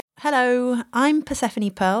Hello, I'm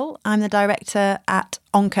Persephone Pearl. I'm the director at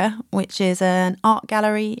Onca, which is an art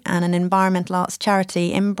gallery and an environmental arts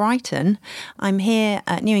charity in Brighton. I'm here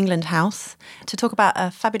at New England House to talk about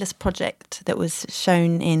a fabulous project that was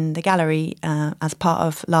shown in the gallery as part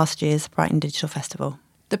of last year's Brighton Digital Festival.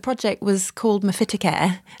 The project was called Mephitic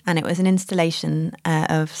Air, and it was an installation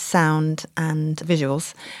of sound and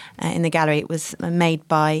visuals in the gallery. It was made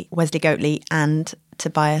by Wesley Goatley and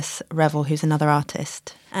Tobias Revel, who's another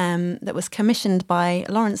artist, that was commissioned by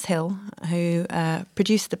Lawrence Hill, who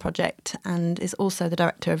produced the project and is also the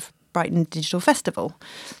director of Brighton Digital Festival.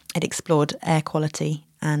 It explored air quality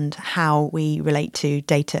and how we relate to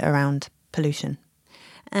data around pollution.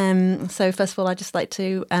 So first of all, I'd just like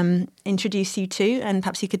to introduce you two, and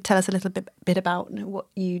perhaps you could tell us a little bit about what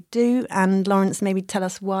you do, and Lawrence, maybe tell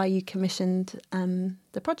us why you commissioned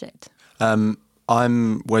the project.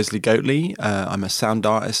 I'm Wesley Goatley. I'm a sound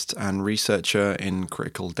artist and researcher in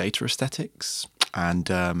critical data aesthetics, and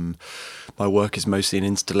my work is mostly in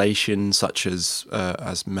installation, such as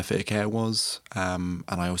Mephitic Air was, and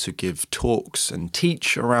I also give talks and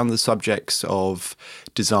teach around the subjects of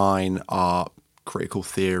design, art, critical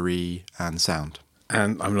theory and sound.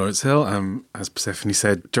 And I'm Lawrence Hill. I'm, as Persephone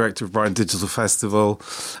said, director of Brighton Digital Festival,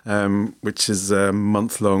 which is a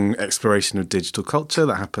month-long exploration of digital culture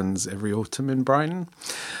that happens every autumn in Brighton.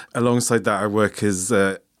 Alongside that, I work as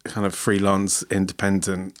a kind of freelance,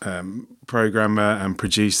 independent programmer and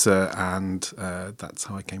producer, and that's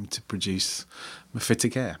how I came to produce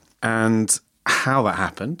Mephitic Air. And how that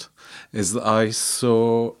happened is that I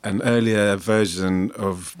saw an earlier version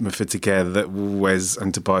of Mephitic Air that Wes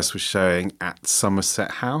and Tobias were showing at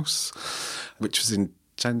Somerset House, which was in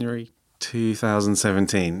January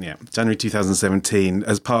 2017. Yeah, January 2017,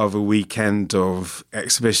 as part of a weekend of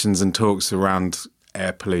exhibitions and talks around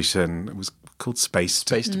air pollution. It was called Space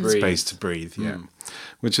to Breathe, yeah.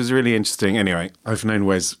 Which is really interesting. Anyway, I've known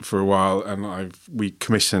Wes for a while, and we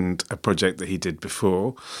commissioned a project that he did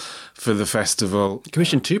before for the festival. You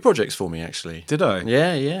commissioned two projects for me, actually. Did I?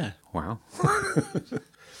 Yeah. Wow.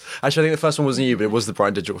 Actually, I think the first one wasn't you, but it was the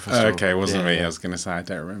Brighton Digital Festival. Okay, it wasn't me. I was going to say, I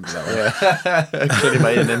don't remember that one. Yeah, clearly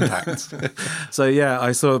made an impact. So yeah,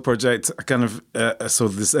 I saw the project. I kind of saw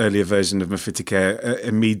this earlier version of Mephitic Air,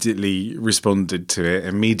 immediately responded to it,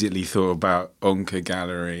 immediately thought about Onca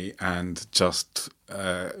Gallery and just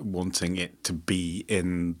wanting it to be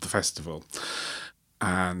in the festival.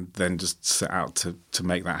 And then just set out to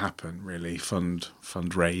make that happen, really.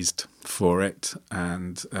 Fundraised for it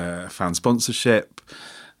and found sponsorship.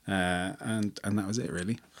 And that was it,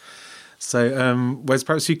 really. So, Wes,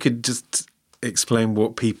 perhaps you could just explain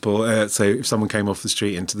what people, so if someone came off the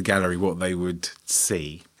street into the gallery, what they would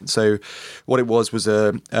see. So what it was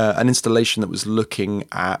an installation that was looking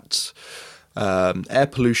at air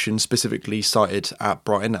pollution, specifically cited at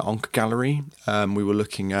Brighton at Onca Gallery. We were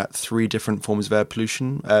looking at three different forms of air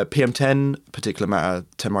pollution: PM10, particulate matter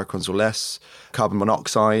 10 microns or less; carbon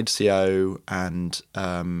monoxide, CO, and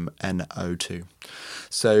NO2.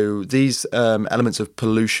 So these elements of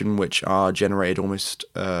pollution, which are generated almost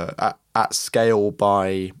at scale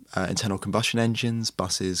by internal combustion engines,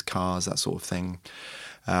 buses, cars, that sort of thing.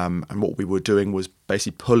 And what we were doing was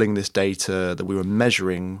basically pulling this data that we were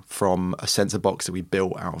measuring from a sensor box that we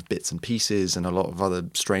built out of bits and pieces and a lot of other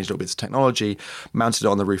strange little bits of technology, mounted it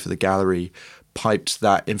on the roof of the gallery, piped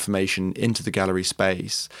that information into the gallery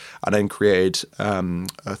space, and then created a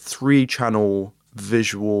 3-channel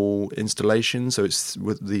visual installation. So it's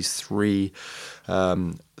with these 3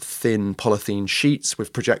 thin polythene sheets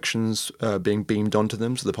with projections being beamed onto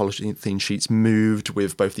them. So the polythene sheets moved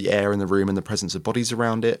with both the air in the room and the presence of bodies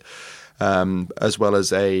around it, as well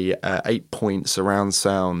as a 8-point surround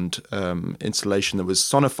sound installation that was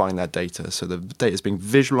sonifying that data. So the data is being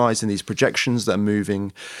visualized in these projections that are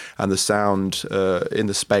moving, and the sound in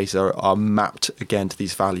the space are mapped again to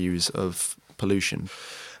these values of pollution.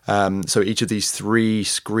 So each of these 3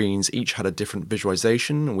 screens each had a different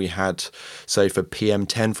visualization. We had, say, for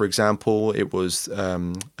PM10, for example, it was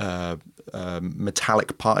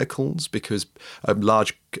metallic particles, because a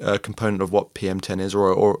large component of what PM10 is,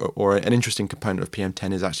 or an interesting component of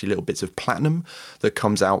PM10 is actually little bits of platinum that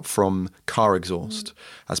comes out from car exhaust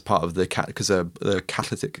as part of because the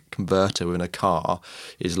catalytic converter within a car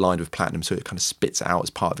is lined with platinum, so it kind of spits out as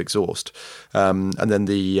part of exhaust. And then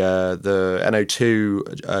the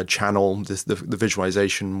NO2 channel, the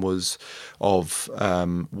visualization was of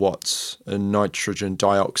what nitrogen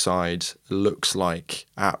dioxide looks like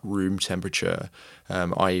at room temperature,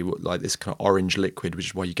 i.e. like this kind of orange liquid, which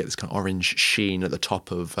is why you get this kind of orange sheen at the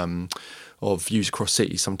top of views across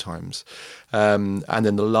cities sometimes. And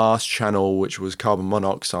then the last channel, which was carbon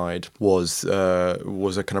monoxide, was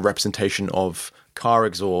a kind of representation of car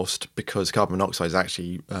exhaust, because carbon monoxide is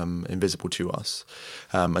actually invisible to us.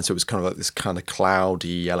 And so it was kind of like this kind of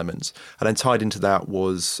cloudy element. And then tied into that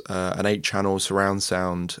was an 8-channel surround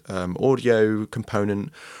sound audio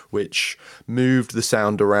component, which moved the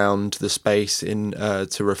sound around the space in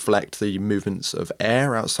to reflect the movements of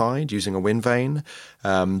air outside using a wind vane.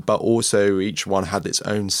 But also each one had its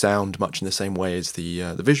own sound, much in the same way as the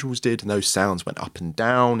visuals did. And those sounds went up and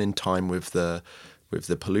down in time with the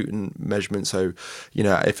pollutant measurement. So,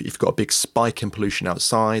 if you've got a big spike in pollution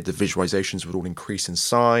outside, the visualizations would all increase in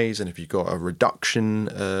size. And if you've got a reduction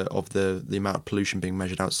of the amount of pollution being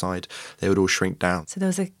measured outside, they would all shrink down. So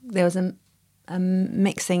there was a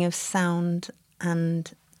mixing of sound and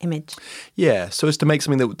image. Yeah, so as to make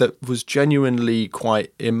something that was genuinely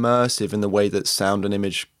quite immersive in the way that sound and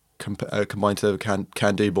image combined together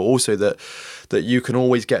can do, but also that you can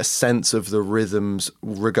always get a sense of the rhythms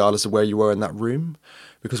regardless of where you were in that room,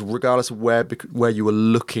 because regardless of where you were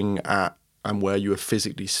looking at and where you were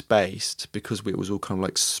physically spaced, because it was all kind of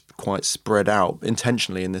like quite spread out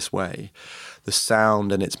intentionally in this way, the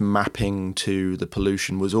sound and its mapping to the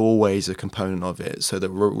pollution was always a component of it. So that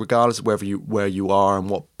regardless of where you are and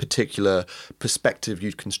what particular perspective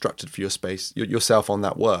you'd constructed for your space yourself on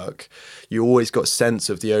that work, you always got a sense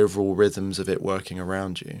of the overall rhythms of it working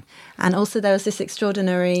around you. And also there was this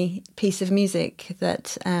extraordinary piece of music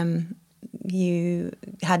that you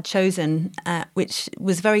had chosen, which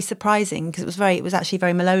was very surprising because it was actually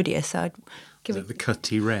very melodious. So the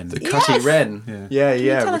Cutty Wren. The Cutty Wren. Yeah. Can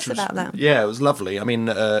you tell us about that? Yeah, it was lovely. I mean,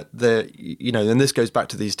 and this goes back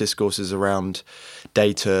to these discourses around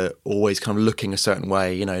data always kind of looking a certain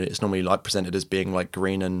way. It's normally like presented as being like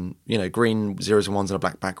green and, green zeros and ones on a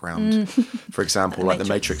black background, for example, like the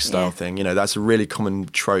Matrix style thing. That's a really common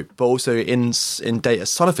trope. But also in data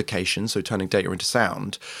sonification, so turning data into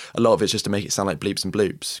sound, a lot of it's just to make it sound like bleeps and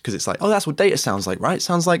bloops, because it's like, oh, that's what data sounds like, right? It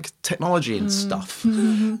sounds like technology and stuff.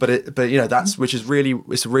 But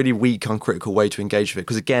it's a really weak, uncritical way to engage with it,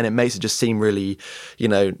 because again, it makes it just seem really,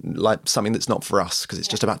 like something that's not for us, because it's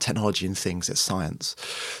just about technology and things. It's science.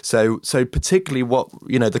 So particularly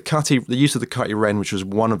the use of the Cutty Wren, which was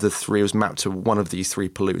one of the three, was mapped to one of these 3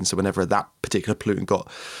 pollutants. So whenever that particular pollutant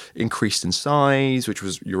got increased in size, which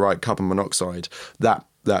was, you're right, carbon monoxide, that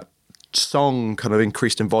song kind of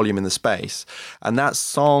increased in volume in the space. And that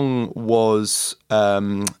song was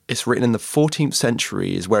it's written in the 14th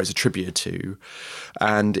century is where it's attributed to,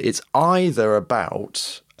 and it's either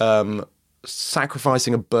about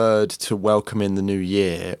sacrificing a bird to welcome in the new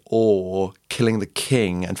year, or killing the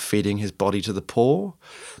king and feeding his body to the poor.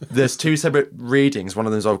 There's 2 separate readings. One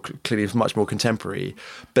of them is clearly much more contemporary,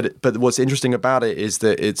 but what's interesting about it is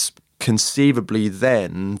that it's conceivably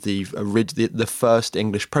then the first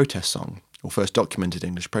English protest song, or first documented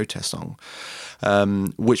English protest song,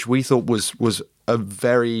 which we thought was a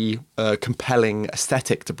very compelling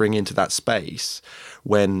aesthetic to bring into that space.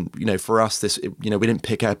 When for us, we didn't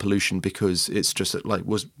pick air pollution because it's just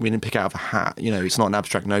we didn't pick it out of a hat. It's not an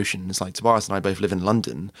abstract notion. It's like Tobias and I both live in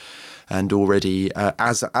London, and already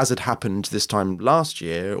as had happened this time last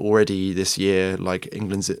year, already this year, like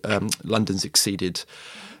London's exceeded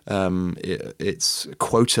its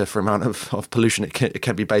quota for amount of pollution it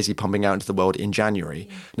can be basically pumping out into the world in January.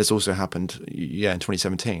 And this also happened in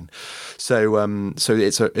 2017. So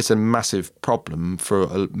it's a massive problem for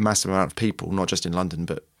a massive amount of people, not just in London,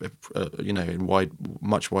 but in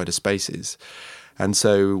much wider spaces. And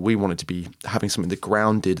so we wanted to be having something that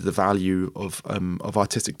grounded the value of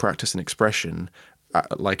artistic practice and expression,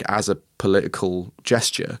 like as a political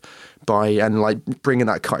gesture, bringing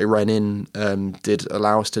that Cutty Wren in did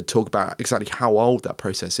allow us to talk about exactly how old that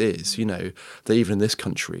process is. That even in this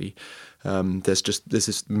country, there's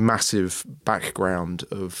this massive background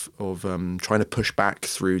of trying to push back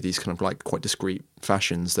through these kind of like quite discrete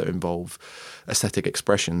fashions that involve aesthetic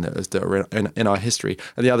expression that are in our history.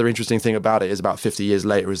 And the other interesting thing about it is about 50 years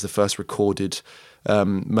later is the first recorded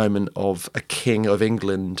moment of a king of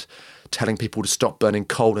England telling people to stop burning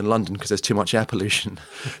coal in London because there's too much air pollution.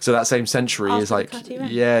 So that same century is like,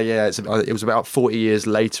 it was about 40 years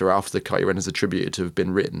later after the Cutty Wren is attributed to have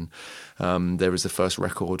been written. There was the first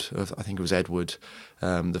record of, I think it was Edward,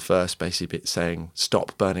 the first basically saying,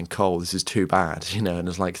 stop burning coal, this is too bad, and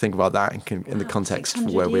it's like, think about that in the context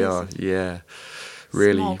of where we are. Yeah,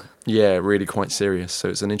 really, Smog. Yeah, really quite serious. So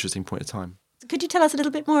it's an interesting point of time. Could you tell us a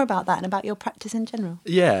little bit more about that and about your practice in general?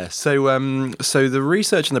 Yeah, so the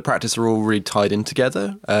research and the practice are all really tied in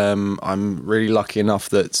together. I'm really lucky enough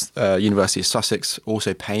that University of Sussex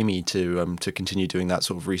also pay me to continue doing that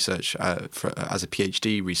sort of research as a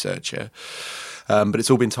PhD researcher. But it's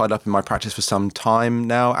all been tied up in my practice for some time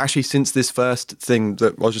now. Actually, since this first thing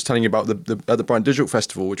that I was just telling you about at the Brighton Digital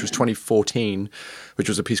Festival, which was 2014, which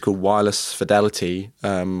was a piece called Wireless Fidelity,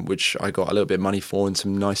 which I got a little bit of money for and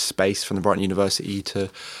some nice space from the Brighton University to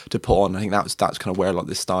put on. I think that's kind of where a lot of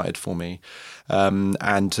this started for me. And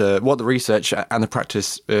what the research and the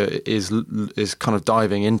practice is kind of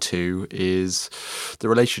diving into is the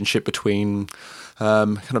relationship between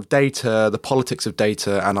kind of data, the politics of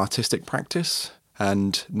data, and artistic practice.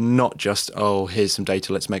 And not just, oh, here's some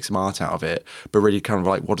data, let's make some art out of it, but really kind of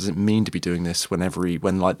like, what does it mean to be doing this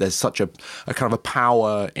when like there's such a kind of a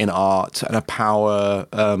power in art and a power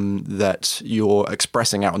that you're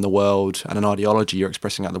expressing out in the world, and an ideology you're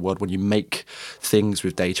expressing out in the world when you make things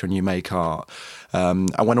with data and you make art.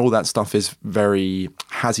 And when all that stuff has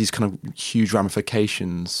these kind of huge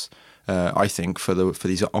ramifications, I think, for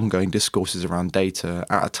these ongoing discourses around data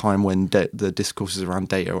at a time when the discourses around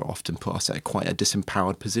data are often put us at quite a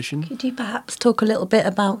disempowered position. Could you perhaps talk a little bit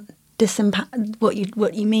about what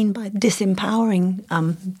you mean by disempowering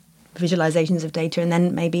visualizations of data, and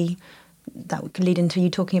then maybe that could lead into you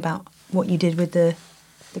talking about what you did with the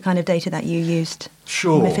kind of data that you used in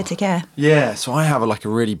Mephitic Air? Yeah, so I have a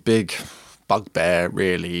really big bugbear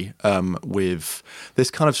really with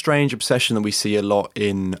this kind of strange obsession that we see a lot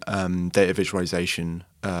in data visualization,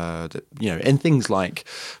 in things like,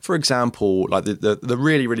 for example, like the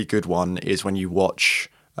really, really good one is when you watch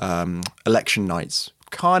election nights.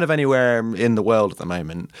 Kind of anywhere in the world at the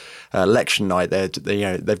moment, election night,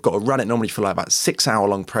 they've got to run it normally for like about a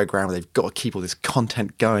 6-hour-long program. They've got to keep all this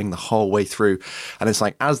content going the whole way through, and it's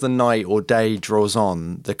like as the night or day draws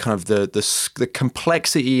on, the kind of the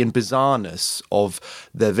complexity and bizarreness of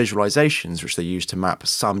their visualizations, which they use to map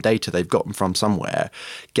some data they've gotten from somewhere,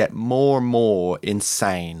 get more and more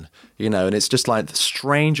insane. And it's just like the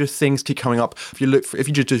stranger things keep coming up. If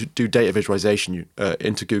you just do data visualization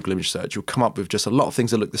into Google image search, you'll come up with just a lot of things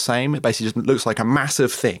that look the same. It basically just looks like a mass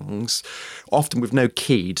of things, often with no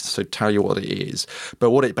key to tell you what it is. But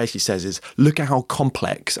what it basically says is, look at how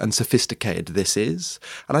complex and sophisticated this is.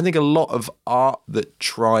 And I think a lot of art that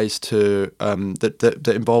tries to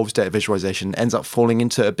that involves data visualization ends up falling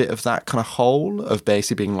into a bit of that kind of hole of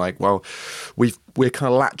basically being like, well, we're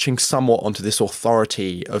kind of latching somewhat onto this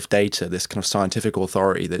authority of data, this kind of scientific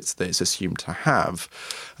authority that it's assumed to have,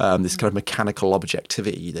 this kind of mechanical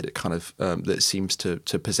objectivity that it kind of that it seems to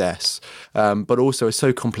possess, but also it's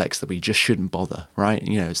so complex that we just shouldn't bother, right?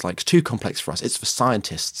 It's like it's too complex for us. It's for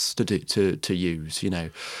scientists to use,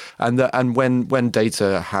 and when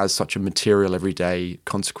data has such a material everyday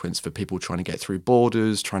consequence for people trying to get through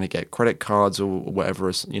borders, trying to get credit cards or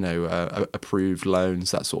whatever, approved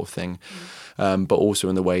loans, that sort of thing. But also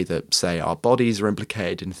in the way that, say, our bodies are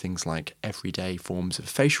implicated in things like everyday forms of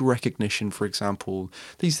facial recognition, for example.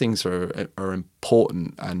 These things are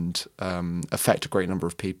important and affect a great number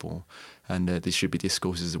of people. And these should be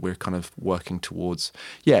discourses that we're kind of working towards.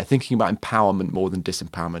 Yeah, thinking about empowerment more than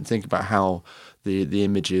disempowerment. Thinking about how the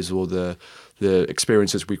images or the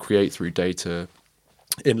experiences we create through data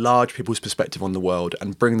enlarge people's perspective on the world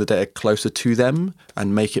and bring the data closer to them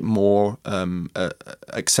and make it more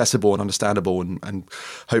accessible and understandable, and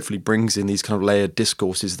hopefully brings in these kind of layered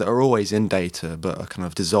discourses that are always in data but are kind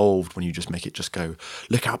of dissolved when you just make it just go,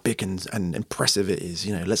 look how big and impressive it is.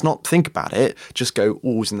 Let's not think about it, just go,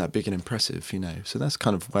 oh, isn't that big and impressive? So that's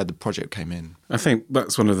kind of where the project came in. I think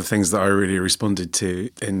that's one of the things that I really responded to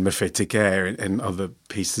in Mephitic Air and other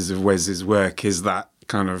pieces of Wes's work, is that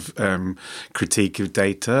kind of critique of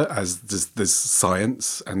data as this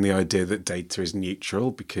science, and the idea that data is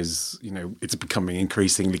neutral, because it's becoming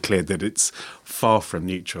increasingly clear that it's far from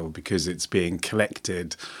neutral, because it's being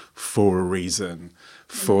collected for a reason,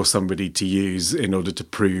 for somebody to use in order to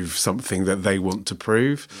prove something that they want to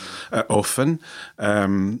prove. Often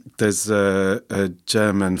there's a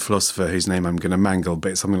German philosopher whose name I'm going to mangle,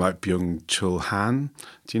 but it's something like Byung-Chul Han.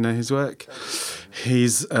 Do you know his work? He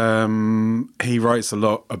writes a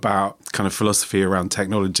lot about kind of philosophy around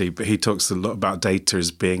technology, but he talks a lot about data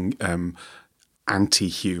as being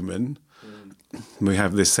anti-human. We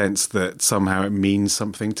have this sense that somehow it means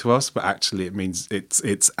something to us, but actually it means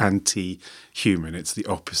it's anti-human. It's the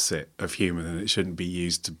opposite of human, and it shouldn't be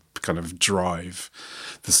used to kind of drive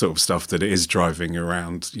the sort of stuff that it is driving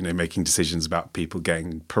around, making decisions about people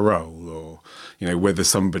getting parole, or, whether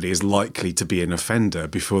somebody is likely to be an offender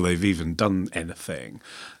before they've even done anything.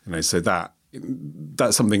 So that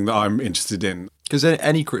that's something that I'm interested in. Because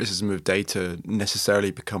any criticism of data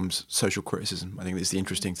necessarily becomes social criticism. I think that's the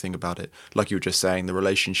interesting thing about it. Like you were just saying, the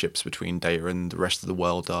relationships between data and the rest of the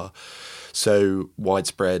world are so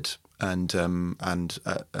widespread and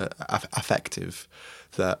affective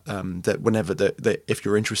that whenever that if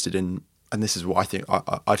you're interested in, and this is what I think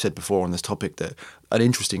I've said before on this topic, that an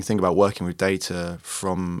interesting thing about working with data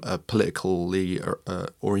from a politically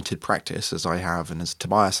oriented practice, as I have and as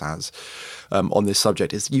Tobias has, on this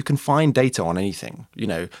subject, is you can find data on anything. You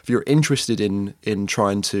know, if you're interested in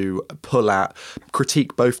trying to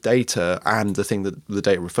critique both data and the thing that the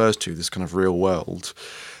data refers to, this kind of real world,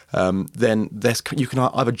 then you can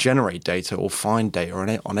either generate data or find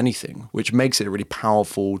data on anything, which makes it a really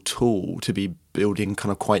powerful tool to be building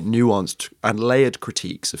kind of quite nuanced and layered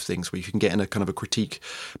critiques of things, where you can get in a kind of a critique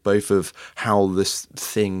both of how this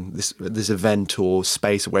thing, this event or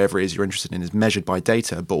space or whatever it is you're interested in is measured by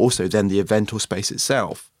data, but also then the event or space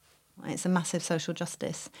itself. It's a massive social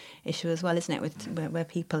justice issue as well, isn't it, with where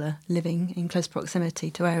people are living in close proximity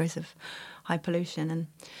to areas of high pollution. And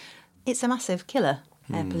it's a massive killer,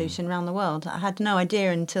 air pollution around the world. I had no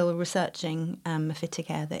idea until researching mephitic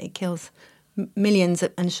air that it kills millions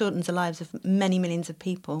and shortens the lives of many millions of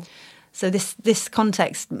people. So this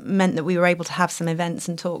context meant that we were able to have some events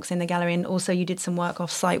and talks in the gallery, and also you did some work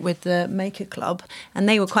off-site with the Maker Club, and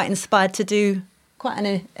they were quite inspired to do quite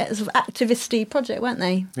a sort of activist-y project, weren't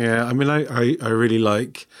they? Yeah, I mean, I really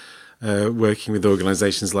like working with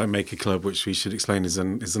organisations like Maker Club, which we should explain is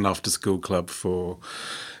an after-school club for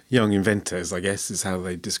young inventors, I guess, is how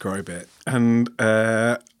they describe it. And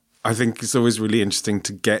I think it's always really interesting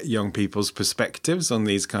to get young people's perspectives on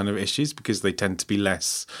these kind of issues, because they tend to be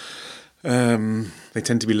less kind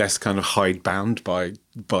of hidebound by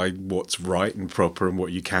what's right and proper and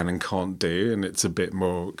what you can and can't do, and it's a bit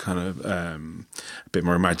more kind of a bit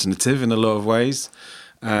more imaginative in a lot of ways.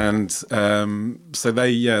 And so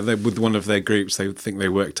they with one of their groups, they think they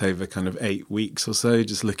worked over kind of 8 weeks or so,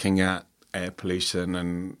 just looking at air pollution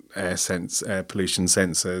and air pollution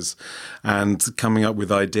sensors, and coming up with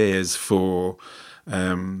ideas for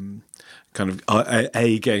kind of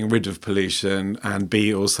A, getting rid of pollution, and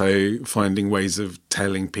B, also finding ways of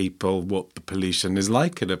telling people what the pollution is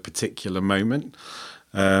like at a particular moment,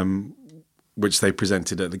 which they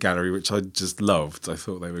presented at the gallery, which I just loved. I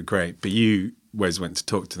thought they were great. But you, Wes, went to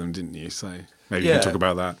talk to them, didn't you? So maybe you can talk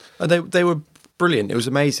about that. They were brilliant. It was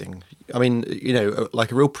amazing. I mean, you know,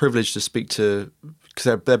 like a real privilege to speak to,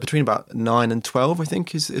 because they're between about 9 and 12, I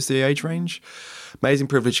think, is the age range. Amazing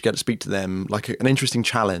privilege to get to speak to them, like an interesting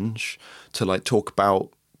challenge to like talk about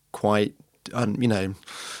quite, you know,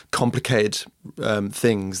 complicated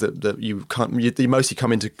things that you mostly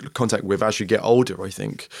come into contact with as you get older, I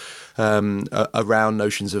think, around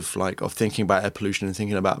notions of thinking about air pollution and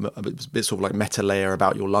thinking about a bit sort of like meta layer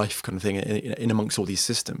about your life kind of thing in amongst all these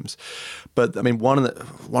systems. But I mean, one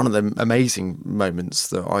of the amazing moments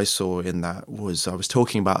that I saw in that was I was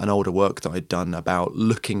talking about an older work that I'd done about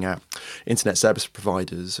looking at internet service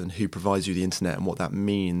providers and who provides you the internet and what that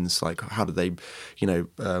means. Like, how do they, you know,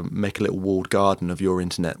 make a little walled garden of your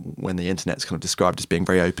internet when the internet's kind of described as being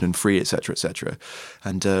very open and free, etc., etc.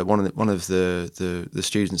 And one of the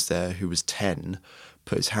students there, who was 10,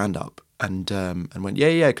 put his hand up and went,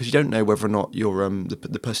 yeah, because you don't know whether or not you're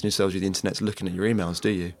the person who sells you the internet's looking at your emails, do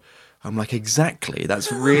you? I'm like, exactly,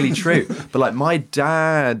 that's really true. But like, my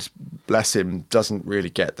dad, bless him, doesn't really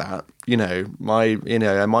get that.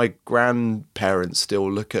 My grandparents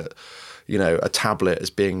still look at, you know, a tablet as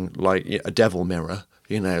being like a devil mirror.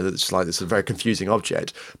 You know, that's like, it's a very confusing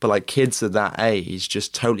object. But like, kids at that age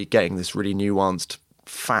just totally getting this really nuanced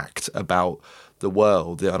fact about the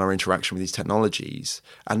world and our interaction with these technologies,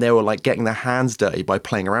 and they were like getting their hands dirty by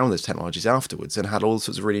playing around with those technologies afterwards, and had all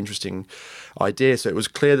sorts of really interesting ideas. So it was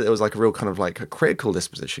clear that there was like a real kind of like a critical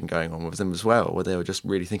disposition going on with them as well, where they were just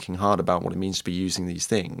really thinking hard about what it means to be using these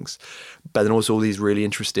things, but then also all these really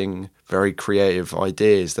interesting, very creative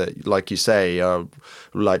ideas that, like you say, are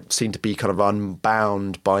like seem to be kind of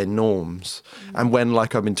unbound by norms. And when,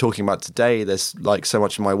 like I've been talking about today, there's like so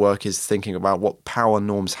much of my work is thinking about what power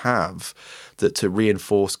norms have that to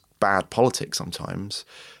reinforce bad politics sometimes.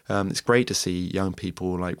 It's great to see young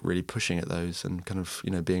people like really pushing at those and kind of,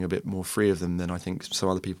 you know, being a bit more free of them than I think some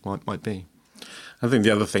other people might be. I think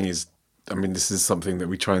the other thing is, I mean, this is something that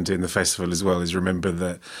we try and do in the festival as well, is remember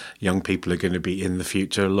that young people are going to be in the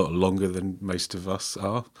future a lot longer than most of us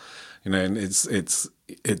are. You know, and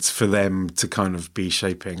it's for them to kind of be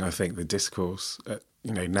shaping, I think, the discourse,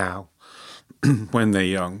 you know, now, when they're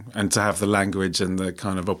young, and to have the language and the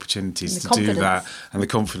kind of opportunities to do that, and the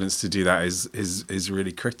confidence to do that is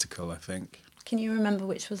really critical, I think. Can you remember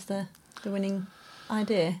which was the the winning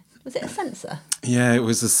idea? Was it a sensor? Yeah, it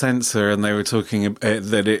was a sensor, and they were talking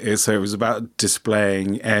that it was about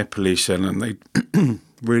displaying air pollution, and they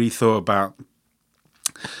really thought about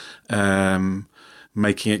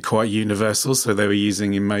making it quite universal. So they were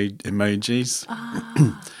using emojis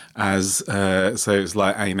as so it's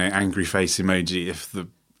like angry face emoji if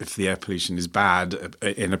the air pollution is bad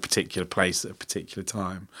in a particular place at a particular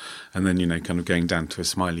time, and then kind of going down to a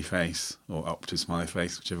smiley face or up to a smiley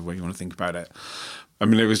face, whichever way you want to think about it. I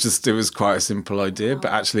mean, it was quite a simple idea, but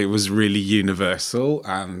actually it was really universal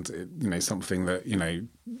and something that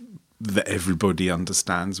that everybody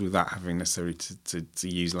understands without having necessarily to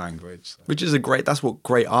use language. Which is that's what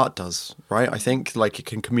great art does, right? I think like it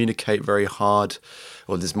can communicate very hard,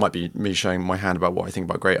 or this might be me showing my hand about what I think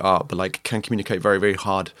about great art, but like it can communicate very, very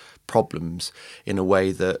hard problems in a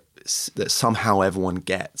way that somehow everyone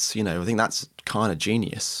gets. I think that's kind of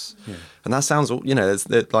genius. Yeah. And that sounds,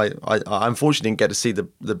 like I unfortunately didn't get to see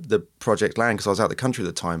the project land because I was out of the country at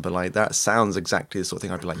the time, but like that sounds exactly the sort of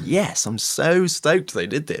thing I'd be like, yes, I'm so stoked they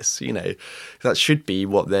did this. That should be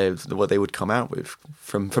what they would come out with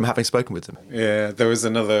from having spoken with them. Yeah, there was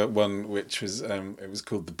another one which was it was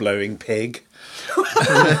called the Blowing Pig.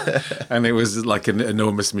 And it was like an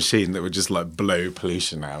enormous machine that would just like blow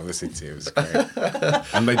pollution out of the city. It was great.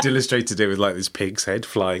 And they'd illustrated it with like this pig's head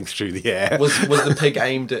flying through the air. Was the pig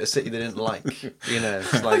aimed at a city they didn't like?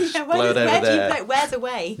 It's like blowed over there. Where's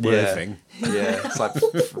away? Worthing. Yeah, it's like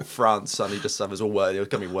France suddenly just suffers all Worthing. It was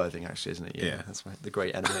going to be Worthing actually, isn't it? Yeah. That's right. The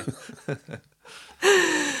great enemy.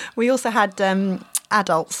 We also had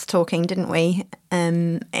adults talking, didn't we,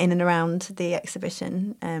 in and around the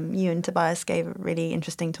exhibition. You and Tobias gave a really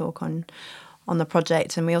interesting talk on the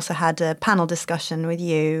project, and we also had a panel discussion with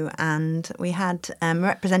you, and we had a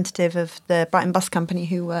representative of the Brighton Bus Company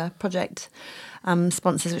who were project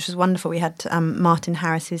sponsors, which was wonderful. We had Martin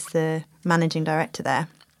Harris, who's the managing director there.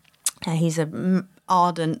 He's an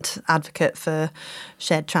ardent advocate for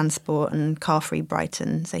shared transport and car-free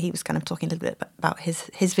Brighton. So he was kind of talking a little bit about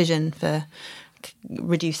his vision for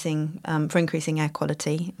increasing air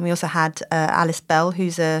quality. And we also had Alice Bell,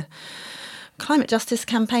 who's a climate justice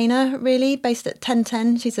campaigner, really, based at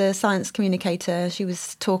 1010. She's a science communicator. She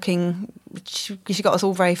was talking, she got us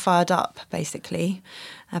all very fired up, basically,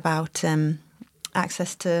 about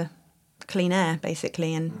access to clean air,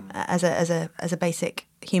 basically, and as a basic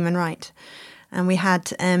human right. And we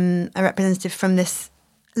had a representative from this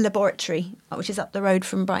laboratory, which is up the road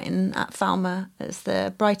from Brighton at Falmer. It's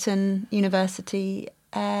the Brighton University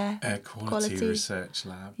Air Quality Research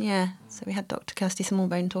Lab. Yeah, so we had Dr. Kirsty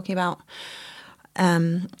Smallbone talking about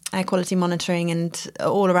air quality monitoring and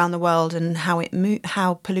all around the world, and how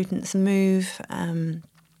pollutants move,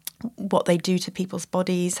 what they do to people's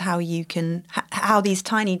bodies, how these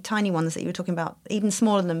tiny ones that you were talking about, even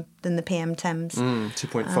smaller than the PM10s,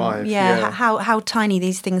 2.5. How tiny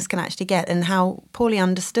these things can actually get, and how poorly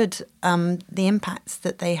understood the impacts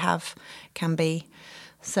that they can be.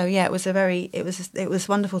 So yeah, it was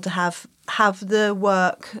wonderful to have the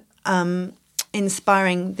work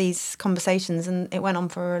inspiring these conversations, and it went on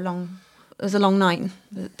for it was a long night.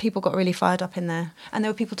 People got really fired up in there. And there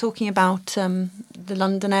were people talking about the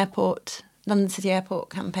London City Airport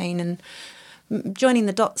campaign, and joining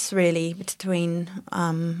the dots really between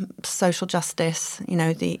social justice,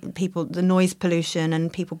 the noise pollution,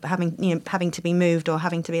 and people having to be moved, or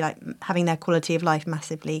having to be having their quality of life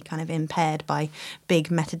massively kind of impaired by big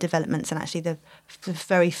meta developments, and actually the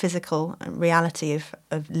very physical reality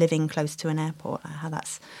of living close to an airport, how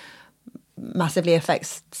that's massively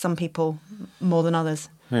affects some people more than others.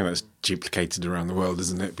 I think that's duplicated around the world,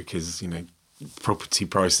 isn't it? Because, property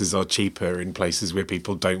prices are cheaper in places where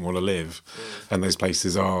people don't want to live. And those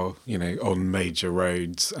places are, on major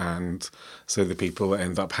roads. And so the people that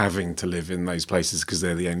end up having to live in those places because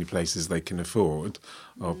they're the only places they can afford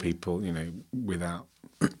are people, without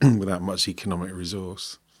without much economic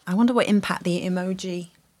resource. I wonder what impact the emoji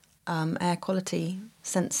air quality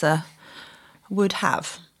sensor would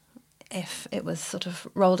have if it was sort of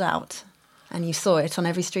rolled out and you saw it on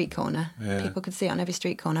every street corner. Yeah. People could see it on every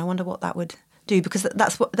street corner. I wonder what that would do, because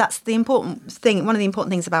that's the important thing. One of the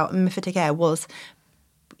important things about Mephitic Air was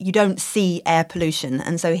you don't see air pollution,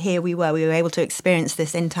 and so here we were able to experience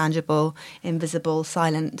this intangible, invisible,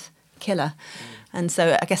 silent killer. And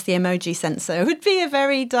so I guess the emoji sensor would be a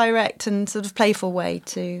very direct and sort of playful way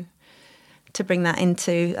to to bring that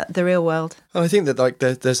into the real world. And I think that like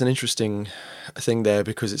there's an interesting thing there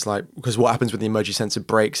because it's like because what happens when the emoji sensor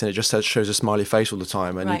breaks and it just shows a smiley face all the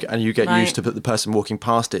time and Right. you get Right. used to the person walking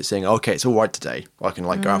past it saying, okay, it's all right today. I can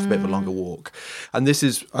like go out for a bit of a longer walk. And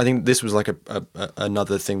I think this was like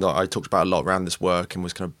another thing that I talked about a lot around this work and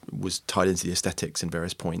was tied into the aesthetics in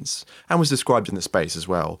various points and was described in the space as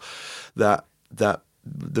well. That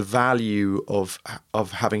the value of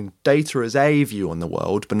having data as a view on the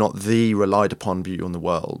world, but not the relied upon view on the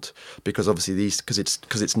world, because obviously because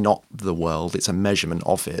it's not the world, it's a measurement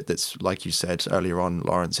of it. That's like you said earlier on,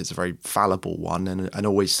 Lawrence. It's a very fallible one and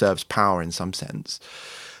always serves power in some sense.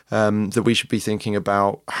 That we should be thinking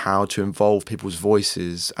about how to involve people's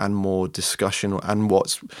voices and more discussion and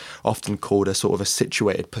what's often called a sort of a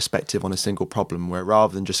situated perspective on a single problem, where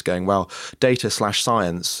rather than just going, well,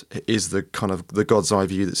 data/science is the kind of the God's eye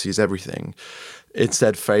view that sees everything,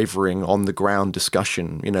 instead favouring on the ground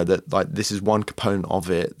discussion, that like this is one component of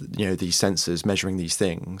it, these sensors measuring these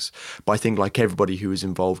things. But I think like everybody who was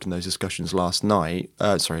involved in those discussions last night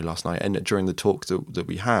and during the talk that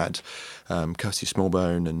we had, Kirsty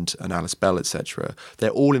Smallbone and Alice Bell, etc., they're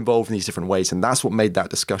all involved in these different ways. And that's what made that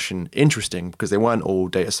discussion interesting, because they weren't all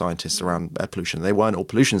data scientists around air pollution. They weren't all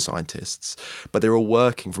pollution scientists, but they're all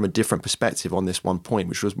working from a different perspective on this one point,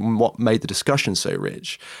 which was what made the discussion so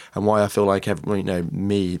rich and why I feel like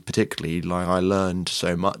me particularly, like I learned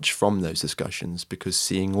so much from those discussions, because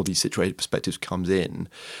seeing all these situated perspectives comes in.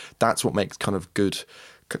 That's what makes kind of good.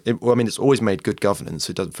 It's always made good governance.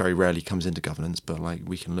 It very rarely comes into governance, but like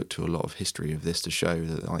we can look to a lot of history of this to show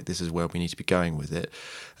that like this is where we need to be going with it.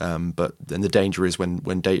 But then the danger is when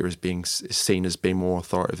data is seen as being more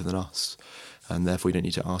authoritative than us, and therefore you don't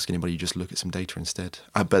need to ask anybody. You just look at some data instead.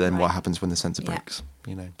 But then what happens when the sensor breaks?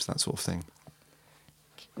 It's that sort of thing.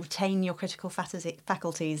 Retain your critical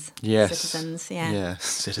faculties, yes. citizens. Yeah,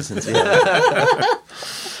 citizens. Yeah.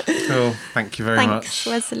 Cool. Thank you very much. Thanks,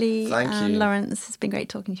 Wesley Thank and you. Lawrence. It's been great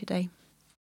talking to you today.